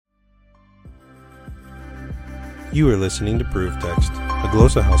You are listening to Proof Text, a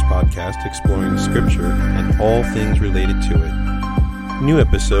Glossa House podcast exploring Scripture and all things related to it. New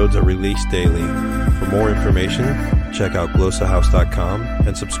episodes are released daily. For more information, check out glossahouse.com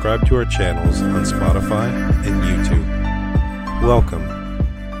and subscribe to our channels on Spotify and YouTube. Welcome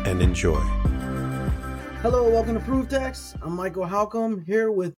and enjoy. Hello, welcome to Proof Text. I'm Michael Halcomb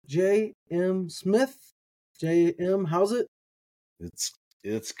here with J.M. Smith. J.M., how's it?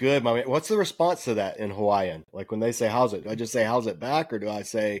 It's good, my man. What's the response to that in Hawaiian? Like when they say how's it, do I just say how's it back, or do I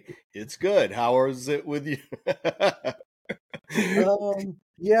say it's good? How is it with you?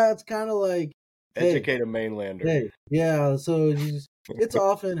 Yeah, it's kind of like educate a mainlander. Hey, yeah. So it's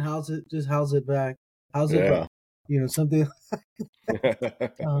often how's it back? How's it back? You know, something like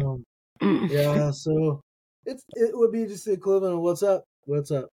that. Yeah. So it would be just the equivalent of what's up?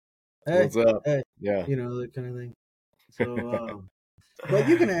 What's up? Hey, what's up? Hey, yeah. You know, that kind of thing. So, but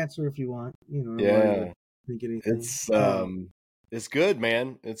you can answer if you want. You know, yeah. Think anything. It's good,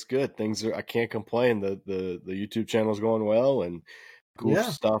 man. It's good. I can't complain. The YouTube channel's going well, and cool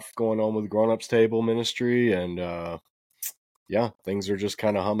stuff going on with Grown Ups Table Ministry, and things are just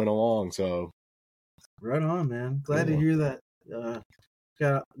kind of humming along. So, right on, man. Glad to hear that.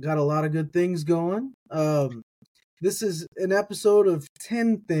 Got a lot of good things going. This is an episode of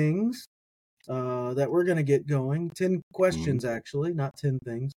 10 things that we're gonna get going. 10 questions, actually, not 10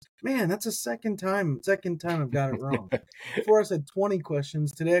 things. Man, that's the second time I've got it wrong. Before I said 20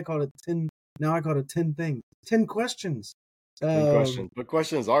 questions. Today I called it 10. Now I called it 10 things. 10 questions. 10 questions. But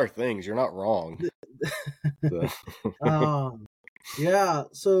questions are things. You're not wrong. Yeah.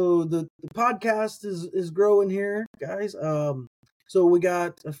 So the podcast is growing here, guys. So we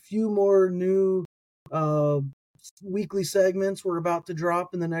got a few more new weekly segments we're about to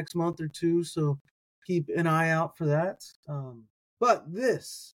drop in the next month or two, so keep an eye out for that. But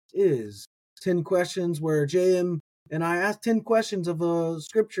this is 10 questions where JM and I ask 10 questions of a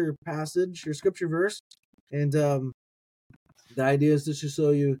scripture passage or scripture verse, and the idea is just to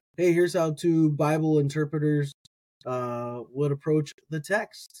show you, hey, here's how two Bible interpreters would approach the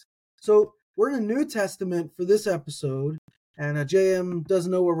text. So we're in the New Testament for this episode, and JM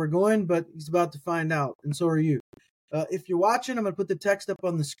doesn't know where we're going, but he's about to find out, and so are you. If you're watching, I'm going to put the text up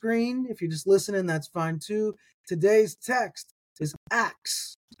on the screen. If you're just listening, that's fine too. Today's text is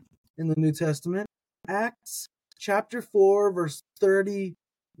Acts in the New Testament. Acts chapter 4, verse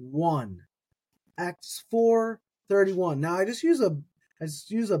 31. Acts 4:31. Now, I just use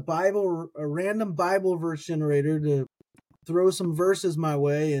a Bible, a random Bible verse generator to throw some verses my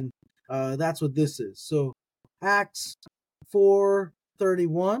way, and that's what this is. So, Acts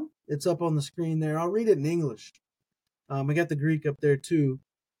 4:31. It's up on the screen there. I'll read it in English. I got the Greek up there too.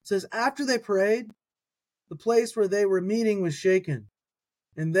 It says, after they prayed, the place where they were meeting was shaken,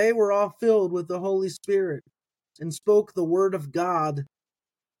 and they were all filled with the Holy Spirit and spoke the word of God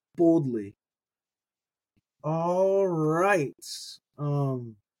boldly. All right.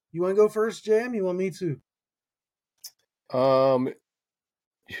 You want to go first, Jam? You want me to?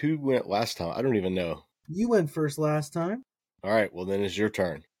 Who went last time? I don't even know. You went first last time. All right. Well, then it's your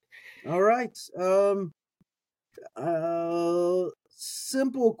turn. All right.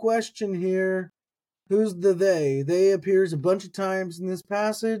 Simple question here. Who's the they? They appears a bunch of times in this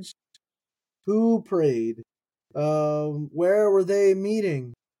passage. Who prayed? Where were they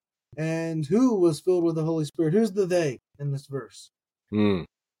meeting? And who was filled with the Holy Spirit? Who's the they in this verse? I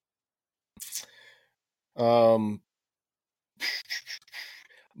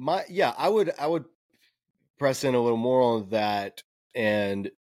would press in a little more on that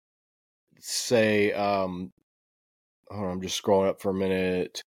and say, hold on, I'm just scrolling up for a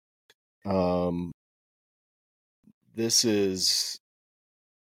minute. This is,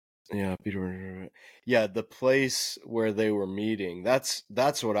 Peter. Yeah, the place where they were meeting. That's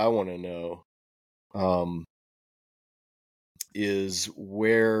what I want to know. Is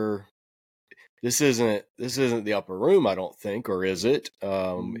where this isn't the upper room, I don't think, or is it?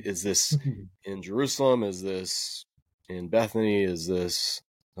 Is this in Jerusalem? Is this in Bethany? Is this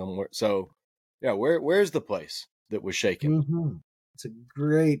somewhere? So, yeah, where's the place that was shaken? It's a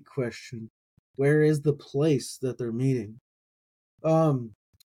great question. Where is the place that they're meeting?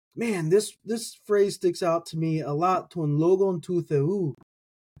 Man, this phrase sticks out to me a lot. Ton logon tu theu,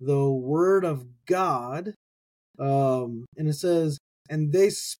 the word of God. And it says, and they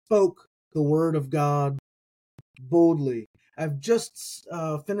spoke the word of God boldly. I've just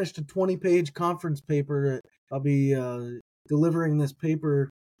finished a 20-page conference paper. I'll be delivering this paper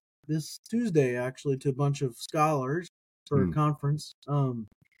this Tuesday, actually, to a bunch of scholars for a conference.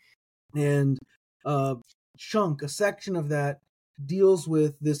 And a section of that deals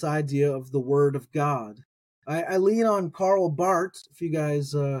with this idea of the word of God. I lean on Karl Barth, if you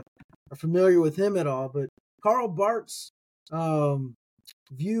guys are familiar with him at all, but Karl Barth's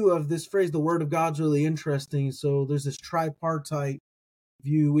view of this phrase, the word of God's really interesting. So there's this tripartite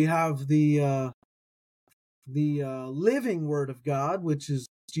view. We have the living word of God, which is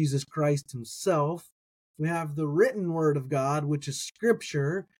Jesus Christ himself. We have the written word of God, which is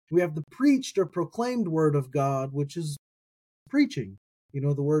scripture. We have the preached or proclaimed word of God, which is preaching,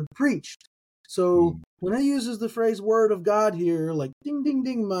 the word preached. So when he uses the phrase word of God here, like ding, ding,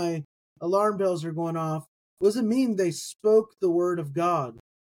 ding, my alarm bells are going off, what does it mean they spoke the word of God?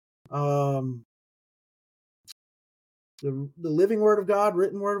 The living word of God,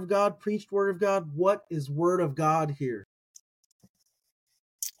 written word of God, preached word of God. What is word of God here?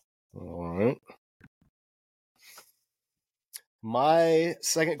 All right. My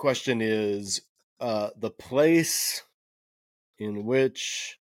second question is the place in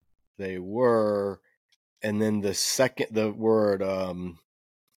which they were, and then the word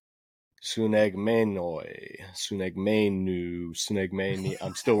sunegmenu.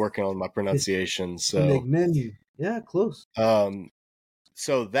 I'm still working on my pronunciation. So yeah, close.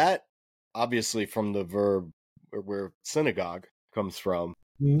 So that obviously from the verb where synagogue comes from,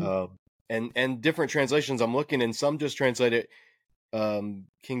 and different translations I'm looking, and some just translate it.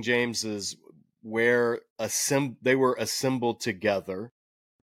 King James is where they were assembled together,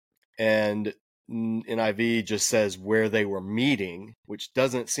 and NIV just says where they were meeting, which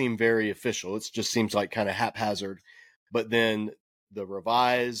doesn't seem very official. It just seems like kind of haphazard. But then the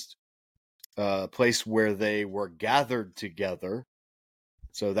revised place where they were gathered together.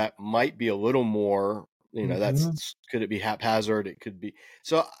 So that might be a little more, that's, could it be haphazard? It could be.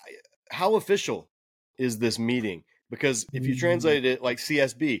 So how official is this meeting? Because if you translate it like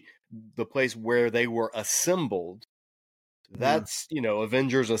CSB, the place where they were assembled, that's,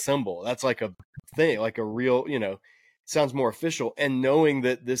 Avengers Assemble. That's like a thing, like a real, sounds more official. And knowing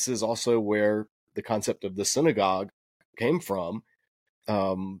that this is also where the concept of the synagogue came from,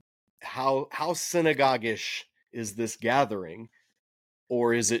 how synagogue-ish is this gathering?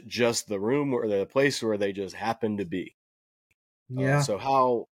 Or is it just the room or the place where they just happen to be? Yeah. So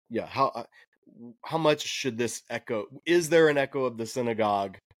how much should this echo? Is there an echo of the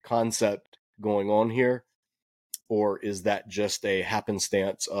synagogue concept going on here? Or is that just a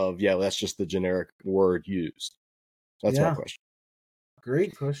happenstance of, that's just the generic word used? That's my question.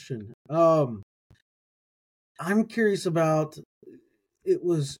 Great question. I'm curious about, it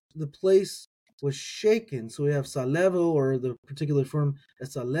was, the place was shaken. So we have Salevo, or the particular form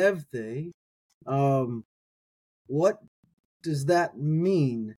Esalevte. What does that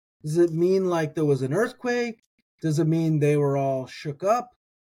mean? Does it mean like there was an earthquake? Does it mean they were all shook up?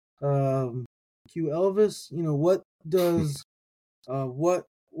 Q Elvis, what does what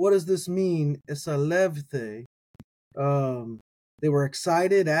does this mean? Esalevte. They were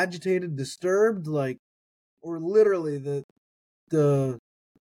excited, agitated, disturbed, like, or literally the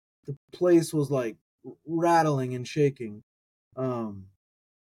place was like rattling and shaking. Yeah.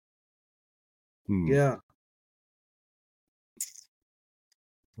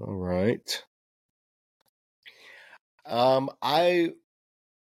 All right. I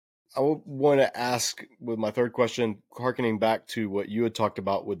want to ask with my third question, hearkening back to what you had talked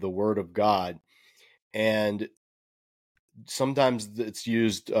about with the word of God, and sometimes it's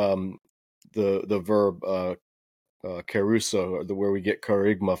used the verb keruso, or where we get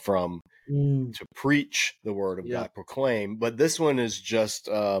kerygma from, to preach the word of God, proclaim. But this one is just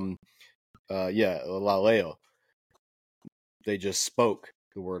laleo. They just spoke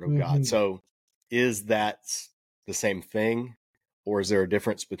the word of God. So is that the same thing, or is there a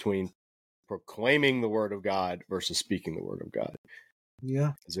difference between proclaiming the word of God versus speaking the word of God?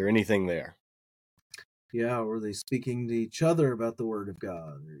 Yeah. Is there anything there? Yeah, were they speaking to each other about the word of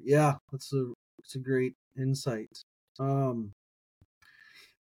God? Yeah, that's a great insight. I'm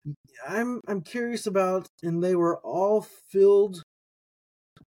curious about, and they were all filled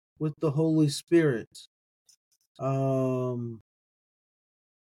with the Holy Spirit.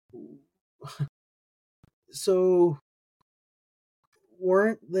 So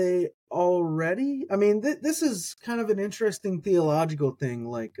weren't they already? I mean, this is kind of an interesting theological thing.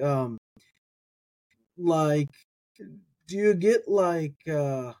 Like, do you get like,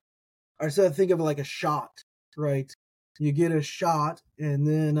 I said, think of it like a shot, right? You get a shot, and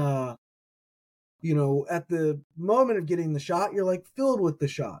then, at the moment of getting the shot, you're like filled with the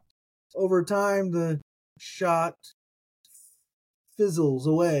shot. Over time, the shot fizzles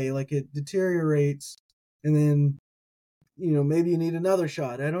away, like it deteriorates, and then, maybe you need another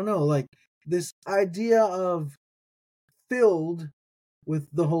shot. I don't know. Like, this idea of filled with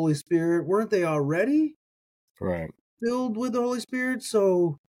the Holy Spirit, weren't they already? Right. filled with the Holy Spirit.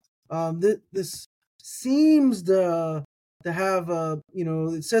 So this seems to have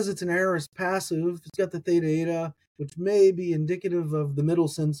it says it's an aorist passive. It's got the theta eta, which may be indicative of the middle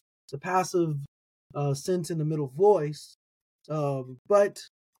sense. It's a passive sense in the middle voice, but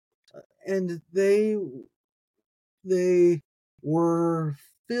and they were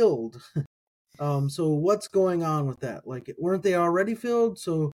filled. So what's going on with that? Like, weren't they already filled?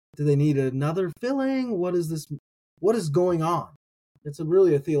 So do they need another filling? What is this? What is going on? It's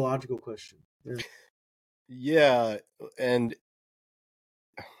really a theological question. Yeah, and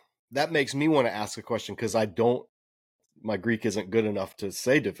that makes me want to ask a question because my Greek isn't good enough to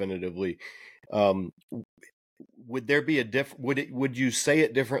say definitively. Would there be would you say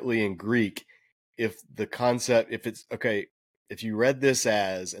it differently in Greek if the concept, if it's okay, if you read this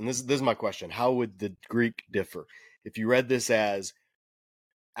as, and this is my question, how would the Greek differ? If you read this as,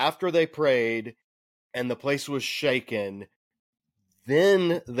 after they prayed and the place was shaken,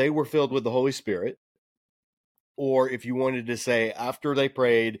 then they were filled with the Holy Spirit. Or if you wanted to say, after they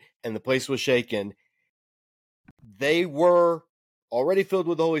prayed and the place was shaken, they were already filled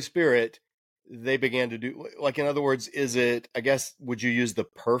with the Holy Spirit, they began to do, like, in other words, is it, I guess, would you use the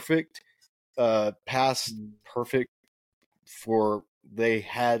perfect, past perfect for they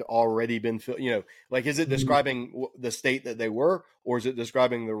had already been filled, like, is it describing the state that they were, or is it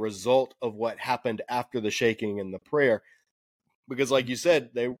describing the result of what happened after the shaking and the prayer? Because, like you said,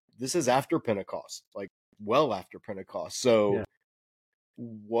 this is after Pentecost, like well after Pentecost. So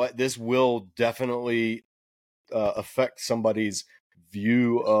what this will definitely affect somebody's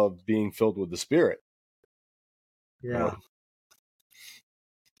view of being filled with the Spirit. Yeah.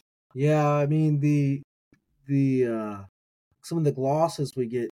 Yeah, I mean, the some of the glosses we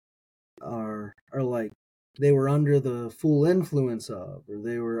get are like, they were under the full influence of, or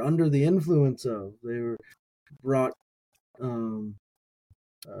they were under the influence of, they were brought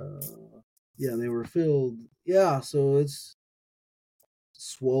they were filled. Yeah, so it's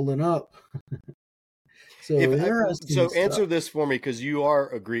swollen up. So answer this for me, because you are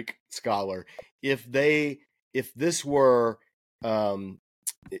a Greek scholar. If this were,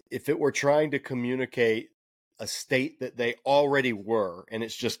 if it were trying to communicate a state that they already were, and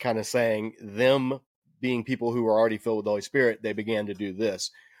it's just kind of saying them being people who are already filled with the Holy Spirit, they began to do this,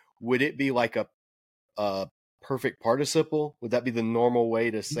 would it be like a perfect participle? Would that be the normal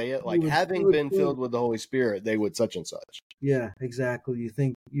way to say it? Like, having been filled with the Holy Spirit, they would such and such. Yeah, exactly.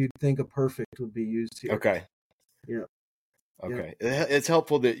 You'd think a perfect would be used here. Okay. Yeah. Okay. Yeah. It's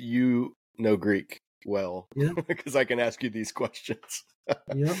helpful that you know Greek well, because I can ask you these questions.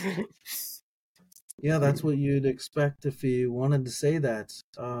 Yep. Yeah, that's what you'd expect if you wanted to say that.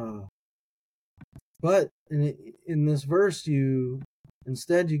 But in this verse,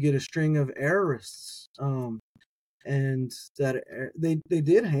 instead you get a string of aorists, and that they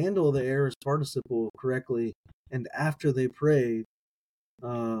did handle the aorist participle correctly. And after they prayed,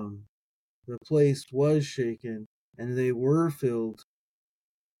 the place was shaken, and they were filled.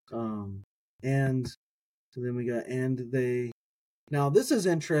 And so then we got, and they. Now this is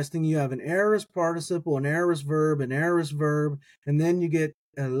interesting. You have an aorist participle, an aorist verb, and then you get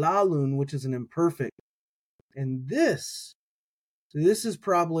a lalun, which is an imperfect. And this is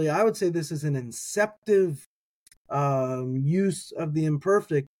probably, I would say, this is an inceptive use of the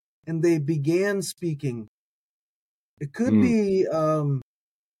imperfect, and they began speaking. It could be an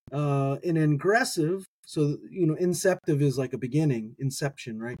ingressive, so inceptive is like a beginning,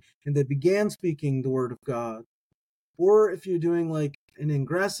 inception, right? And they began speaking the word of God. Or if you're doing like an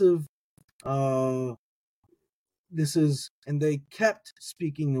ingressive, this is, and they kept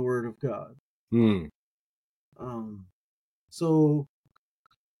speaking the word of God. So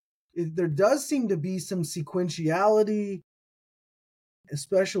there does seem to be some sequentiality,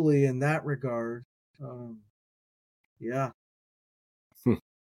 especially in that regard. Yeah.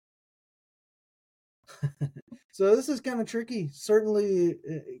 So this is kind of tricky. Certainly,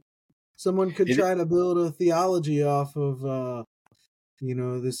 someone could try to build a theology off of,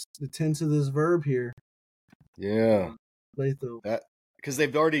 the tense of this verb here. Yeah. Letho. Because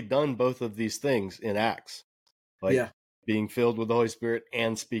they've already done both of these things in Acts. Like, being filled with the Holy Spirit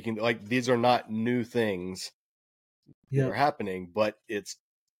and speaking. Like, these are not new things that are happening, but it's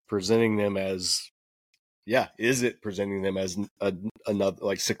presenting them as, is it presenting them as another,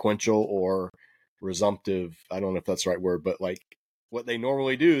 like, sequential or resumptive? I don't know if that's the right word, but like what they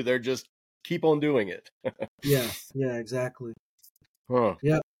normally do, they're just keep on doing it. Yeah, exactly. Huh.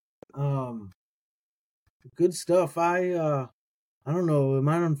 Yeah. Good stuff. I don't know, am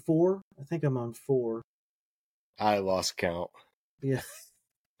I on 4? I think I'm on 4. I lost count. Yeah.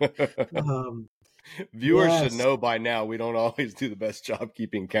 Viewers should Yes. know by now we don't always do the best job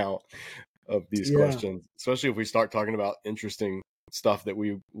keeping count of these Yeah. questions, especially if we start talking about interesting stuff that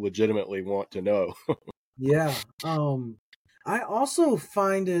we legitimately want to know. Yeah. I also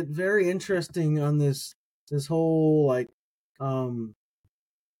find it very interesting on this whole like um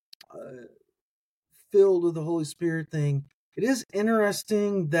uh, filled with the Holy Spirit thing. It is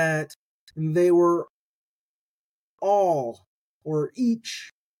interesting that they were all or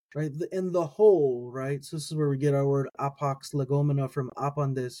each, right, in the whole, right. So this is where we get our word apax legomena from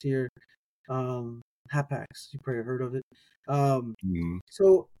apandes here. Hapax, you probably heard of it.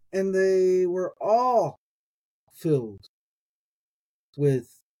 So, and they were all filled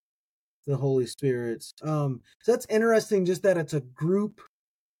with the Holy Spirit. So that's interesting, just that it's a group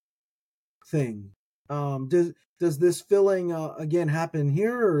thing. Does this filling again happen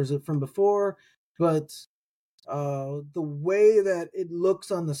here, or is it from before? But the way that it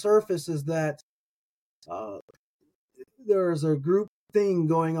looks on the surface is that uh, there's a group thing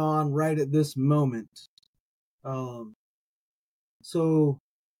going on right at this moment. So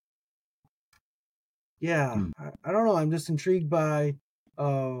yeah, I don't know. I'm just intrigued by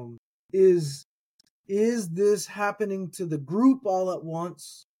is this happening to the group all at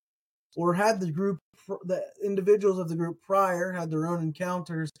once, or had the individuals of the group prior had their own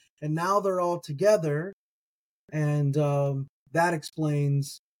encounters, and now they're all together, and that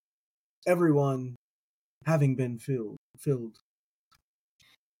explains everyone having been filled.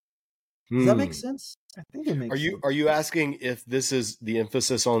 Does that make sense? I think it makes sense. Are you asking if this is the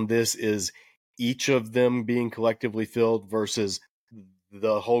emphasis on this is each of them being collectively filled versus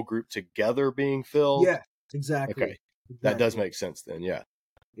the whole group together being filled? Yeah, exactly. Okay. That does make sense then, yeah.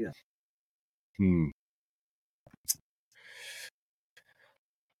 Yeah.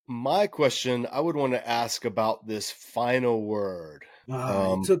 My question, I would want to ask about this final word.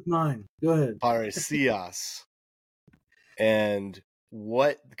 You took mine. Go ahead. Parrhesias. And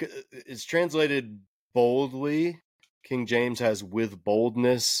what is translated boldly. King James has with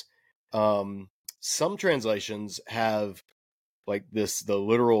boldness. Some translations have like the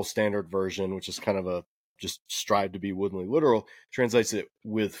literal standard version, which is kind of a just strive to be woodenly literal, translates it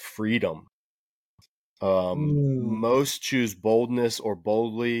with freedom. Most choose boldness or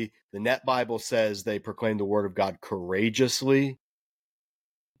boldly. The Net Bible says they proclaim the word of God courageously.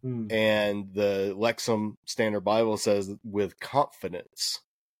 And the Lexham Standard Bible says with confidence.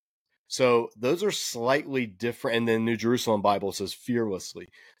 So those are slightly different. And then New Jerusalem Bible says fearlessly.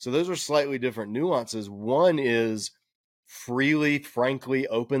 So those are slightly different nuances. One is freely, frankly,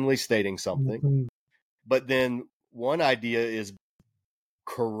 openly stating something. But then one idea is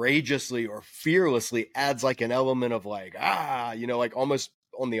courageously or fearlessly adds like an element of like, like almost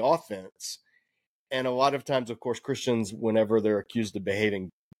on the offense. And a lot of times, of course, Christians, whenever they're accused of behaving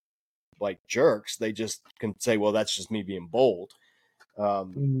like jerks, they just can say, well, that's just me being bold.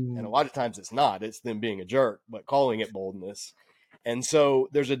 And a lot of times it's not, it's them being a jerk, but calling it boldness. And so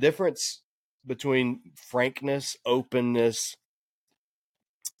there's a difference between frankness, openness,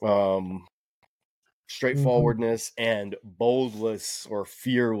 straightforwardness, and boldness or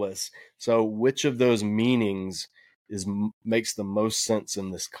fearless. So which of those meanings makes the most sense in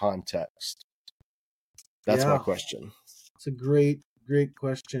this context? That's my question. It's a great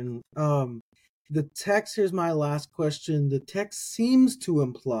question. The text, here's my last question. The text seems to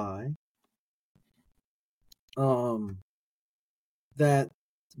imply that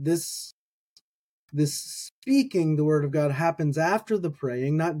this speaking the word of God happens after the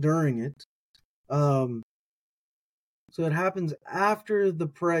praying, not during it. So it happens after the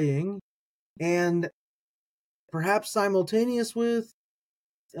praying, and perhaps simultaneous with,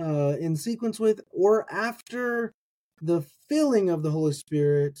 in sequence with, or after the filling of the Holy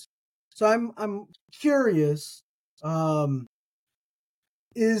Spirit. So I'm curious,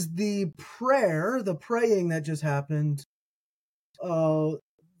 is the praying that just happened,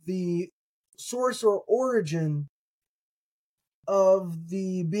 the source or origin of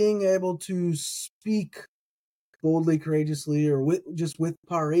the being able to speak boldly, courageously, or with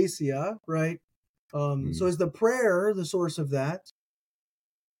parrhesia, right? So is the prayer the source of that?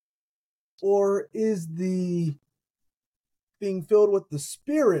 Or is the being filled with the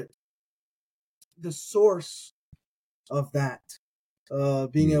Spirit the source of that?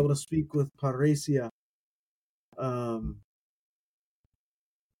 Being able to speak with parrhesia.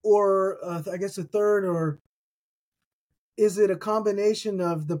 Or I guess a third, or is it a combination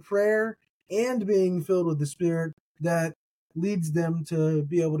of the prayer and being filled with the Spirit that leads them to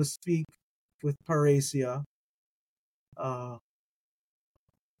be able to speak with parrhesia?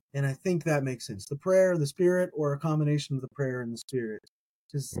 And I think that makes sense. The prayer, the Spirit, or a combination of the prayer and the Spirit.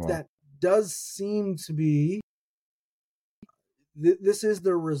 Does that does seem to be this is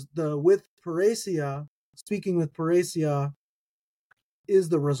the with Parousia, speaking with Parousia is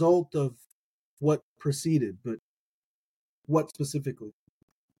the result of what preceded, but what specifically?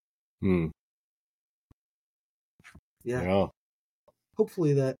 Yeah.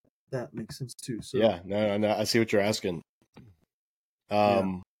 Hopefully that makes sense too. So yeah, no, I see what you're asking.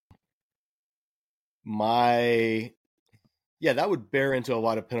 That would bear into a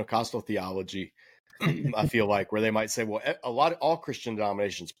lot of Pentecostal theology. I feel like, where they might say, well, all Christian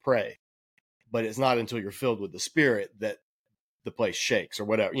denominations pray, but it's not until you're filled with the Spirit that the place shakes or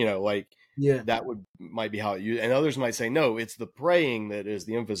whatever, that might be how it used. And others might say, no, it's the praying that is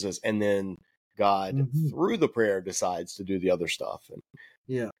the emphasis. And then God through the prayer decides to do the other stuff. And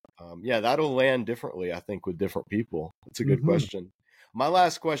that'll land differently, I think, with different people. It's a good question. My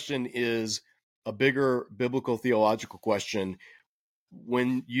last question is a bigger biblical theological question.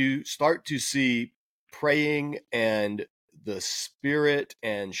 When you start to see praying and the Spirit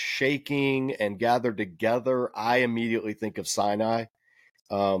and shaking and gathered together, I immediately think of Sinai,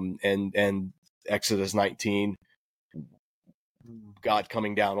 and Exodus 19, God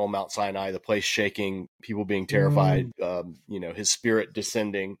coming down on Mount Sinai, the place shaking, people being terrified, his Spirit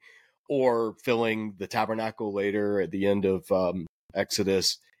descending, or filling the tabernacle later at the end of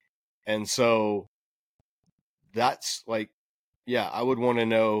Exodus. And so that's I would want to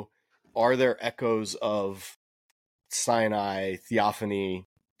know, are there echoes of Sinai theophany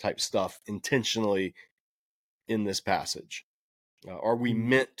type stuff intentionally in this passage? Are we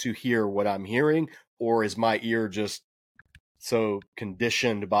meant to hear what I'm hearing, or is my ear just so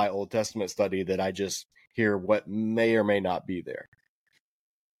conditioned by Old Testament study that I just hear what may or may not be there?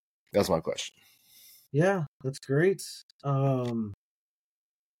 That's my question. Yeah, that's great. Boy,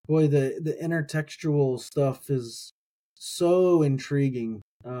 the intertextual stuff is so intriguing.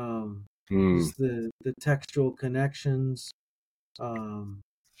 Just the textual connections. I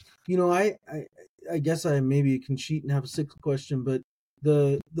guess I maybe can cheat and have a sixth question, but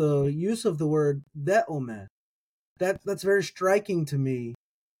the use of the word deome, that's very striking to me,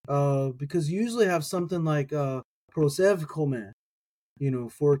 because you usually have something like prosevkome,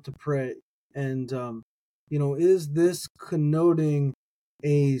 for to pray, and is this connoting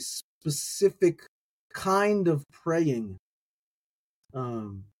a specific kind of praying?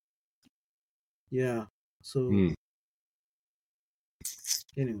 So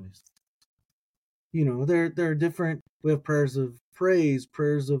anyways, there are different, we have prayers of praise,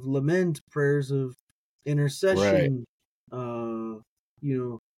 prayers of lament, prayers of intercession,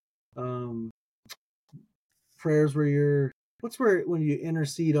 prayers where when you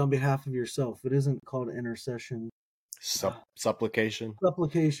intercede on behalf of yourself, it isn't called intercession. Supplication.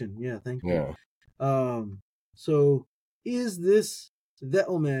 Yeah, thank you. So is this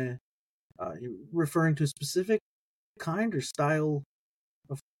deome referring to a specific kind or style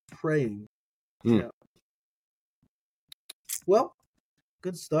of praying? Yeah. Well,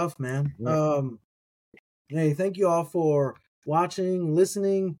 good stuff, man. Hey, thank you all for watching,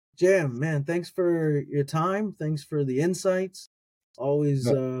 listening. Jam, man, thanks for your time. Thanks for the insights. Always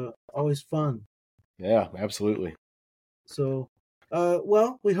fun. Yeah, absolutely. So,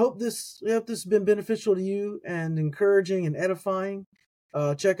 we hope this has been beneficial to you and encouraging and edifying.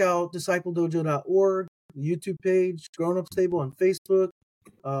 Check out discipledojo.org, the YouTube page, Grown Ups Table on Facebook,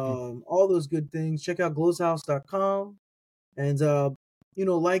 all those good things. Check out glowshouse.com, and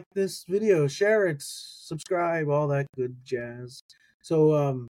like this video, share it, subscribe, all that good jazz.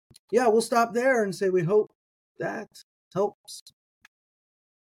 So we'll stop there and say we hope that helps.